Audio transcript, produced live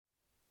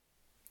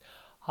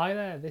Hi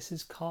there, this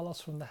is Carlos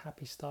from the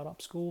Happy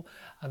Startup School,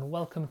 and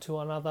welcome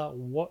to another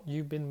What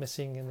You've Been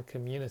Missing in the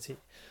Community.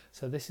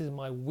 So, this is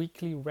my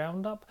weekly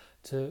roundup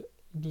to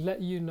let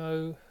you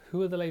know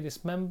who are the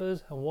latest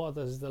members and what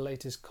is the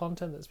latest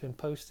content that's been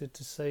posted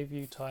to save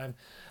you time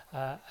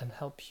and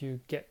help you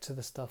get to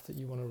the stuff that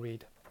you want to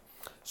read.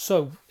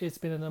 So it's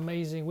been an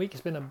amazing week.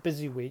 It's been a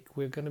busy week.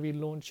 We're going to be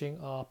launching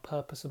our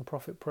Purpose and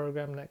Profit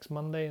program next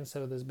Monday, and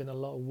so there's been a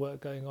lot of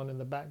work going on in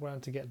the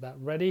background to get that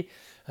ready,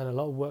 and a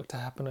lot of work to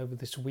happen over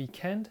this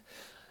weekend.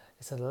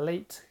 It's a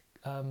late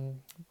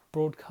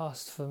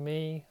broadcast for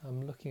me.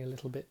 I'm looking a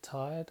little bit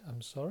tired.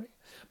 I'm sorry,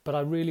 but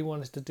I really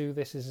wanted to do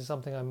this. This is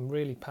something I'm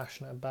really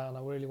passionate about, and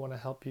I really want to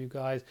help you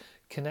guys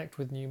connect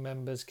with new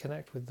members,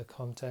 connect with the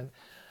content,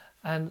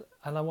 and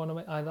I want to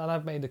make, and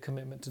I've made a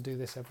commitment to do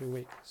this every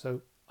week.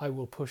 So I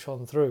will push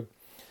on through.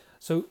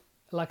 So,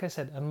 like I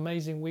said,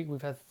 amazing week.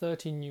 We've had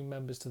 30 new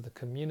members to the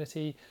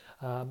community.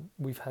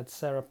 We've had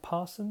Sarah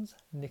Parsons,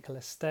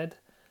 Nicola Stead,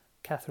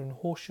 Catherine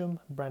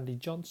Horsham, Brandy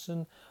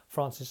Johnson,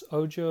 Francis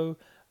Ojo,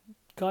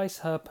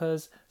 Geiss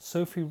Herpers,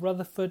 Sophie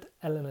Rutherford,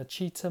 Eleanor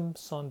Cheetham,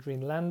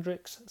 Sandrine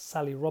Landrix,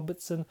 Sally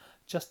Robertson,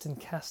 Justin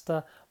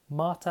Castor,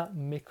 Marta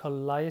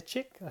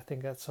Mikolajczyk, I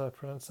think that's how I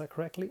pronounced that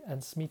correctly,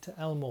 and Smita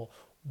Elmore.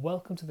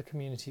 Welcome to the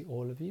community,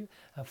 all of you.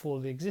 And for all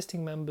the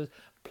existing members,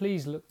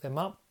 please look them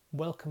up,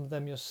 welcome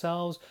them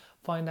yourselves,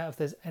 find out if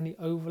there's any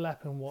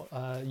overlap in what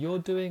you're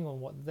doing or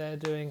what they're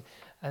doing,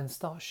 and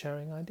start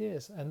sharing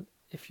ideas. And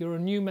if you're a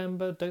new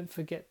member, don't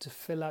forget to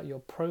fill out your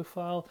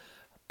profile,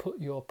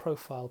 put your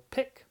profile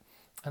pic,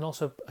 and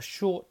also a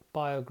short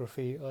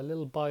biography or a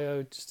little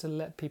bio just to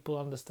let people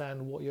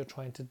understand what you're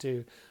trying to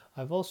do.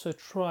 I've also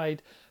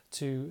tried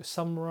to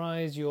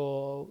summarize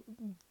your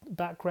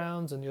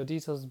backgrounds and your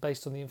details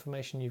based on the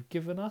information you've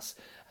given us,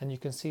 and you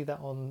can see that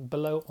on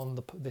below on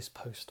this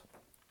post.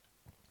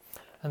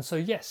 And so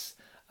yes,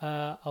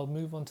 I'll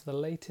move on to the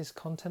latest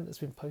content that's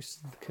been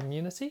posted to the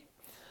community.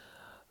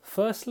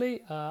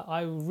 Firstly,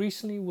 I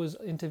recently was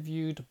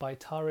interviewed by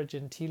Tara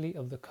Gentili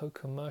of the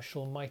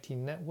Co-Commercial Mighty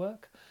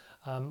Network.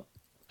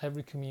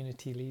 Every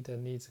community leader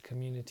needs a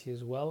community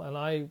as well, and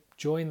I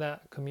joined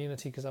that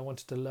community because I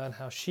wanted to learn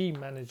how she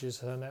manages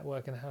her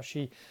network and how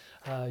she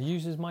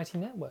uses Mighty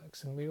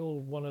Networks, and we all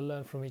want to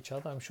learn from each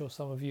other. I'm sure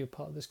some of you are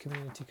part of this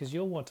community because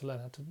you'll want to learn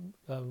how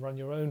to run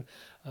your own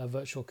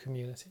virtual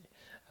community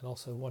and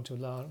also want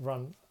to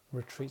run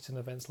retreats and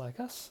events like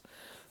us.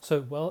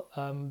 So,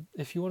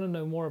 if you want to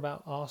know more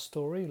about our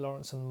story,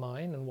 Lawrence and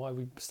mine, and why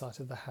we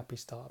started the Happy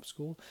Startup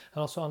School,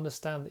 and also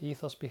understand the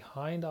ethos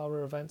behind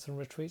our events and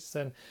retreats,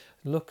 then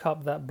look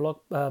up that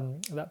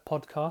that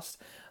podcast.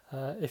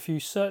 If you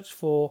search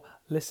for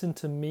 "Listen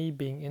to Me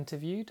Being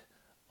Interviewed"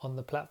 on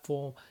the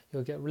platform,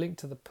 you'll get a link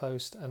to the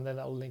post, and then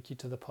that will link you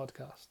to the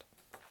podcast.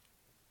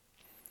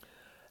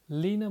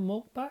 Lena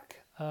Morkbach,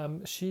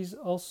 she's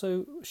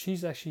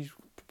actually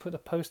put a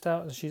post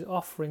out, and she's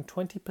offering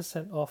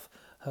 20% off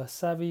her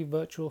Savvy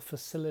Virtual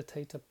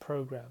Facilitator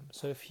program.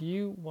 So if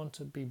you want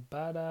to be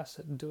badass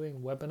at doing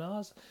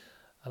webinars,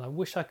 and I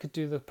wish I could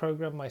do the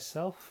program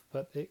myself,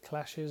 but it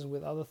clashes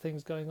with other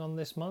things going on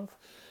this month,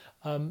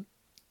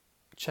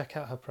 check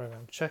out her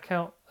program. Check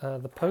out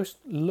the post.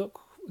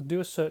 Do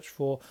a search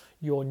for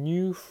Your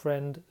New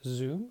Friend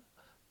Zoom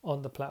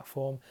on the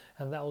platform,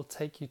 and that will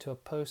take you to a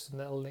post, and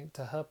that will link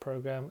to her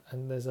program,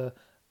 and there's an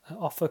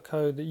offer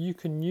code that you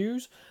can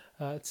use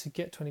to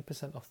get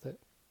 20% off it.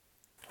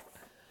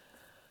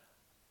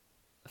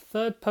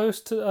 Third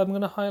post I'm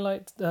going to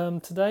highlight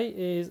today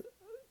is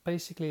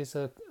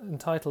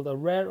entitled "A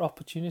Rare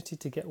Opportunity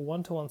to Get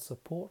One-to-One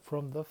Support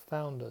from the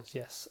Founders."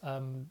 Yes,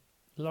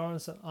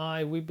 Lawrence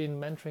and we've been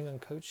mentoring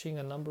and coaching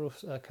a number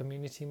of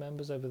community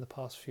members over the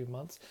past few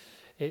months.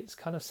 It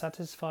kind of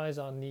satisfies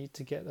our need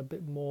to get a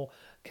bit more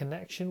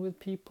connection with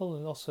people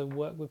and also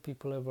work with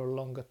people over a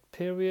longer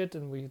period,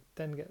 and we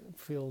then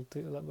feel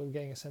that we're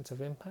getting a sense of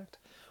impact.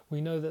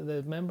 We know that there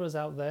are members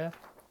out there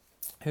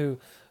who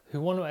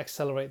want to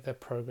accelerate their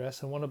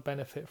progress and want to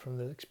benefit from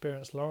the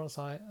experience Lawrence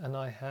and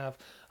I have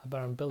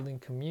about building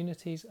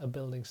communities,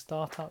 building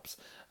startups,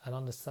 and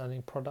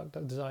understanding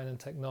product design and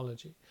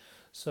technology.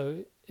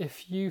 So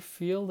if you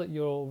feel that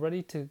you're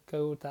ready to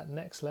go that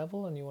next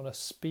level and you want to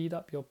speed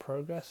up your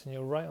progress and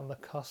you're right on the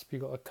cusp,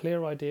 you've got a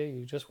clear idea,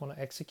 you just want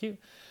to execute,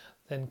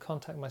 then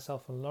contact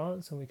myself and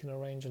Lawrence, and we can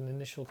arrange an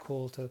initial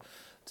call to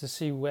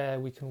see where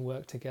we can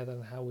work together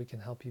and how we can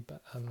help you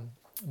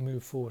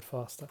move forward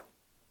faster.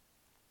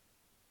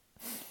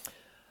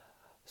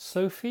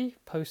 Sophie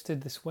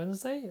posted this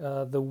Wednesday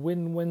the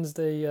Win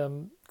Wednesday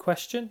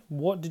question: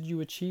 what did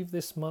you achieve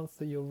this month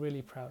that you're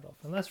really proud of?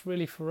 And that's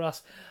really for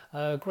us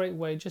a great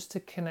way just to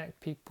connect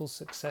people's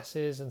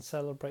successes and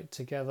celebrate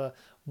together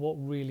what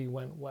really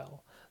went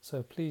well.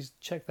 So please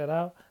check that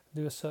out,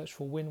 do a search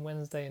for Win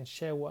Wednesday, and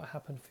share what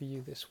happened for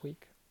you this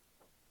week.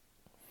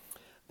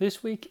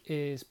 This week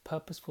is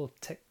Purposeful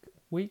Tech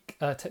Week.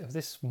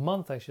 This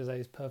month, I should say,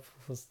 is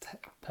Purposeful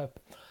Tech.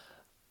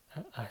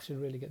 I should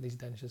really get these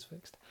dentures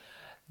fixed.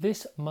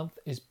 This month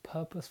is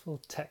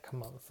Purposeful Tech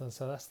Month, and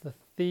so that's the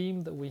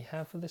theme that we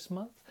have for this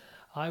month.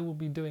 I will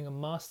be doing a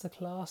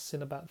masterclass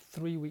in about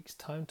 3 weeks'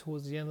 time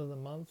towards the end of the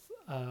month.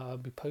 I'll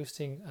be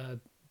posting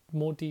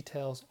more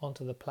details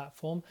onto the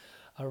platform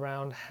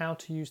around how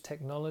to use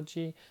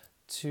technology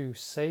to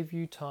save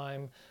you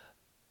time,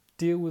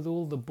 deal with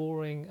all the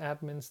boring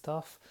admin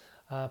stuff,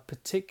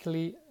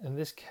 particularly in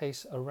this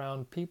case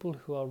around people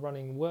who are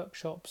running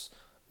workshops,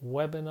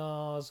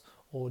 webinars,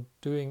 or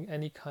doing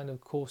any kind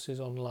of courses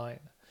online.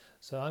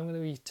 So I'm going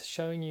to be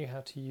showing you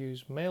how to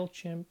use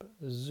MailChimp,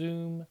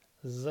 Zoom,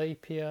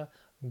 Zapier,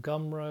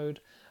 Gumroad,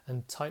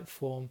 and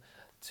Typeform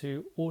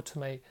to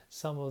automate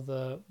some of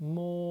the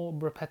more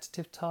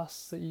repetitive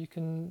tasks that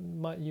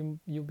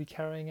you'll be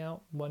carrying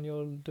out when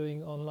you're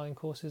doing online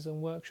courses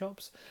and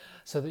workshops,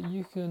 so that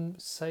you can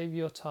save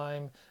your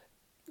time,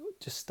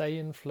 just stay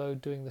in flow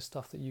doing the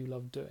stuff that you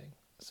love doing.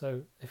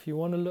 So if you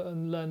want to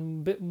learn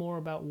a bit more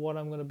about what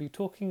I'm going to be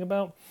talking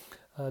about,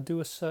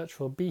 do a search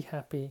for Be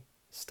Happy,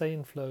 Stay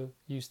in Flow,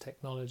 Use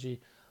Technology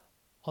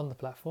on the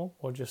platform,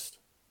 or just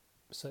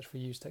search for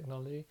Use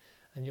Technology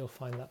and you'll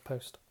find that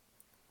post.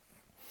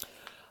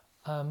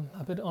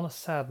 A bit on a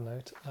sad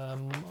note,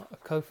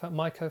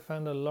 my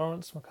co-founder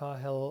Lawrence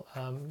McCarhill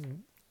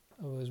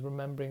was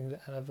remembering the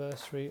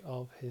anniversary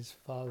of his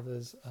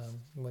father's,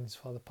 when his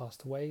father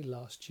passed away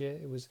last year.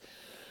 It was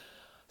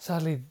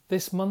sadly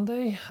this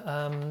Monday,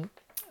 and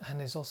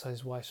it's also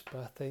his wife's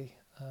birthday.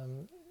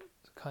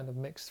 Kind of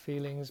mixed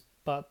feelings,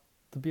 but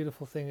the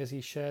beautiful thing is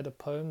he shared a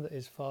poem that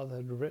his father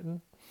had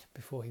written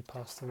before he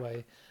passed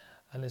away,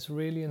 and it's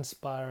really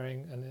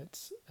inspiring, and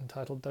it's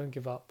entitled Don't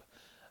Give Up.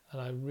 And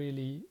I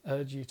really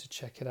urge you to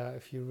check it out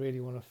if you really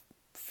want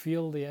to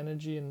feel the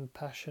energy and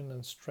passion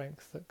and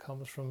strength that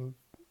comes from,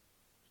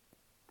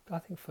 I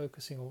think,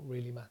 focusing on what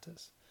really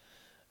matters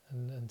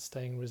and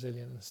staying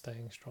resilient and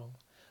staying strong.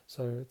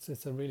 So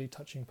it's a really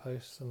touching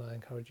post, and I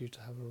encourage you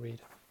to have a read.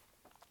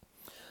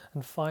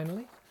 And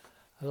finally,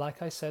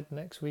 like I said,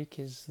 next week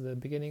is the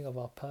beginning of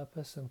our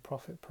Purpose and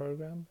Profit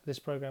program. This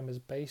program is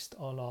based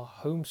on our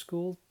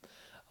homeschool,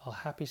 our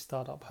Happy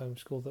Startup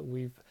homeschool that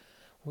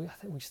I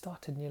think we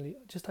started nearly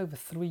just over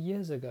 3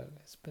 years ago.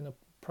 It's been a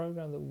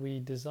program that we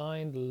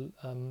designed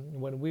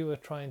when we were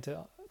trying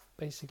to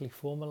basically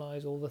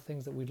formalize all the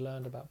things that we'd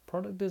learned about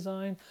product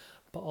design,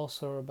 but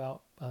also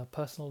about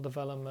personal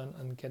development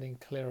and getting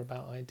clear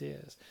about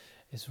ideas.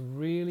 It's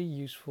really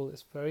useful.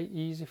 It's very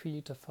easy for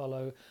you to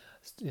follow.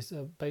 It's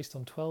based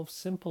on 12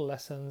 simple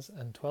lessons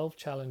and 12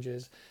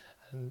 challenges,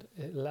 and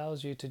it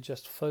allows you to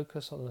just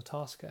focus on the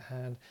task at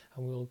hand,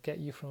 and we'll get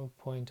you from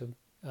a point of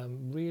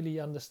really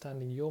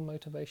understanding your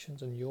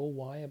motivations and your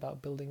why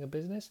about building a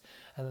business,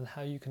 and then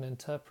how you can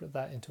interpret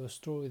that into a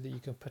story that you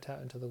can put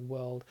out into the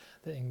world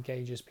that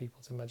engages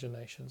people's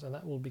imaginations, and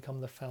that will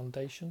become the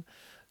foundation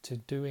to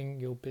doing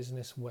your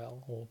business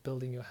well or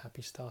building your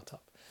happy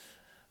startup.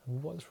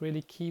 And what's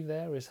really key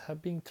there is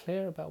being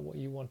clear about what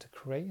you want to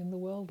create in the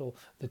world, or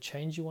the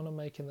change you want to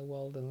make in the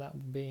world, and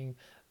that being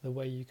the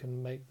way you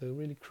can make the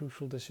really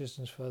crucial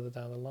decisions further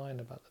down the line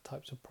about the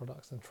types of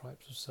products and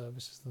types of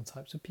services and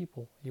types of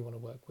people you want to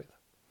work with.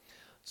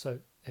 So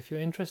if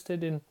you're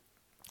interested in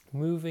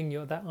moving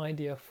that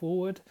idea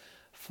forward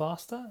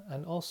faster,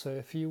 and also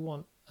if you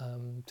want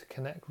to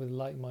connect with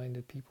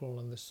like-minded people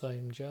on the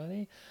same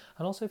journey,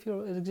 and also if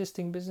you're an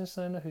existing business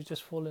owner who's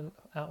just fallen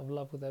out of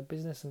love with their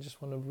business and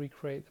just want to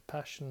recreate the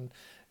passion,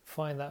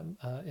 find that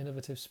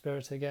innovative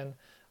spirit again,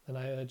 then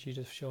I urge you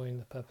to join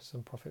the Purpose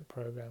and Profit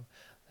program.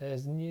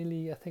 There's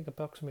nearly, I think,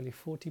 approximately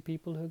 40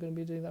 people who are going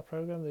to be doing that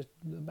program. There's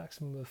a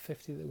maximum of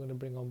 50 that we're going to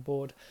bring on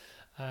board,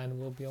 and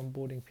we'll be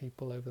onboarding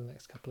people over the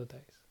next couple of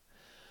days.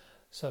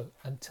 So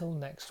until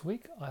next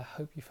week, I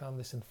hope you found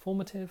this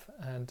informative,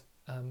 and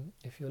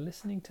if you're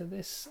listening to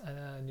this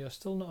and you're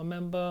still not a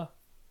member,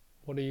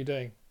 what are you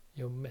doing?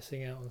 You're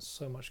missing out on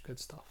so much good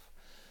stuff.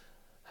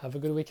 Have a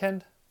good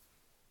weekend.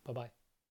 Bye-bye.